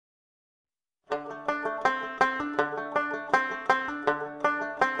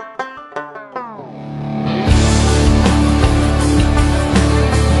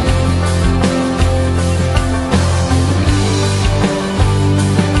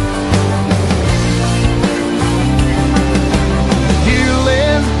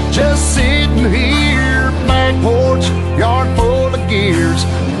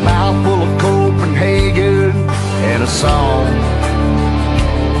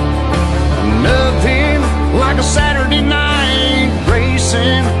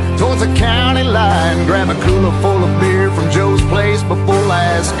cooler full of beer from Joe's place before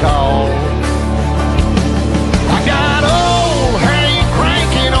last call. I got old Hank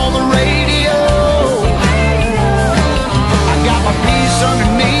cranking on the radio. I got my piece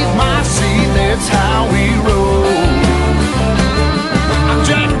underneath my seat, that's how we roll. I'm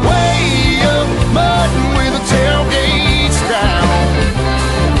jacked way up mudding with the tailgates down.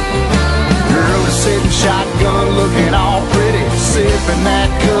 Girl is sitting shotgun looking all pretty, sipping that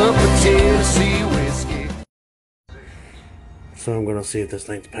cup of Tennessee whiskey. So I'm gonna see if this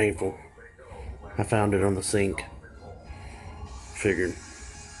thing's painful. I found it on the sink. Figured,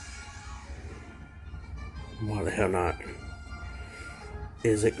 why the hell not?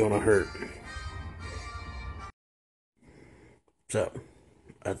 Is it gonna hurt? So,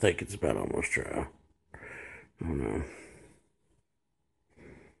 I think it's about almost dry. Oh no.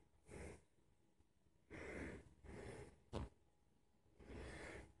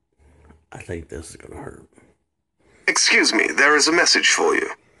 I think this is gonna hurt. Excuse me, there is a message for you.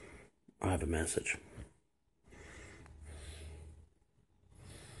 I have a message.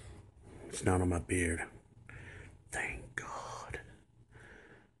 It's not on my beard. Thank God.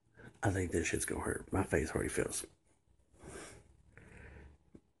 I think this shit's gonna hurt. My face already feels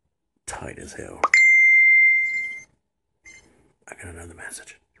tight as hell. I got another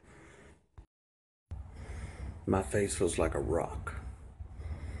message. My face feels like a rock.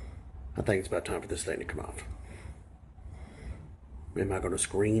 I think it's about time for this thing to come off. Am I gonna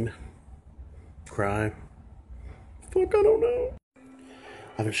scream? Cry? Fuck, I don't know.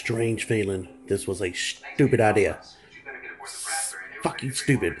 I have a strange feeling this was a stupid idea. Fucking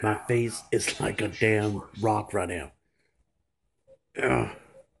stupid. My face is like a damn rock right now. Ugh.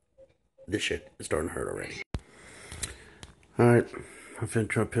 This shit is starting to hurt already. Alright, I'm finna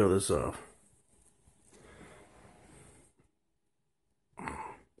try to peel this off.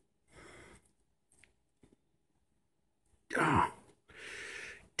 Oh,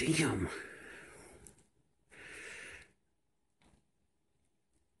 damn.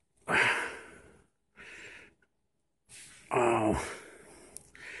 Oh.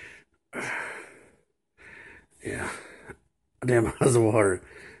 Yeah. Damn, how's the water?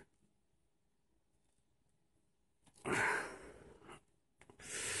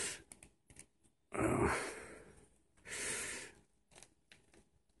 Oh.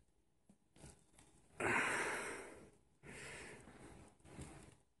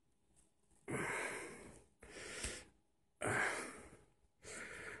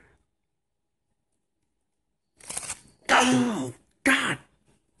 Oh, God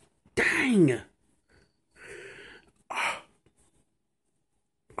dang.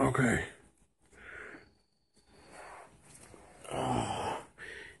 Okay. Oh,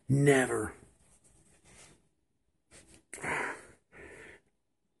 never.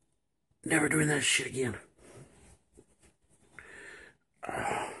 Never doing that shit again.